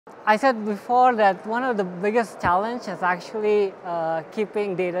I said before that one of the biggest challenges is actually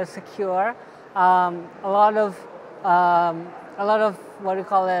keeping data secure. A lot of what do you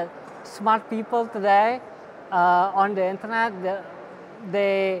call it, smart people today on the internet,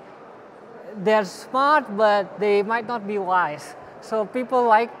 they they're smart, but they might not be wise. So people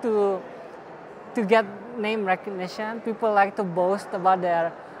like to get name recognition. People like to boast about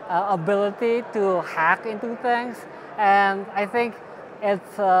their ability to hack into things, and I think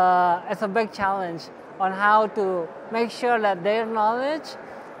it's a big challenge on how to make sure that their knowledge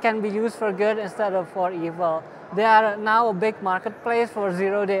can be used for good instead of for evil. They are now a big marketplace for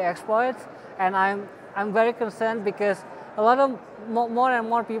zero-day exploits, and I'm very concerned because a lot of more and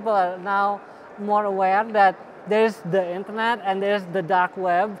more people are now more aware that there's the internet and there's the dark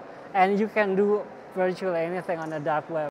web, and you can do virtually anything on the dark web.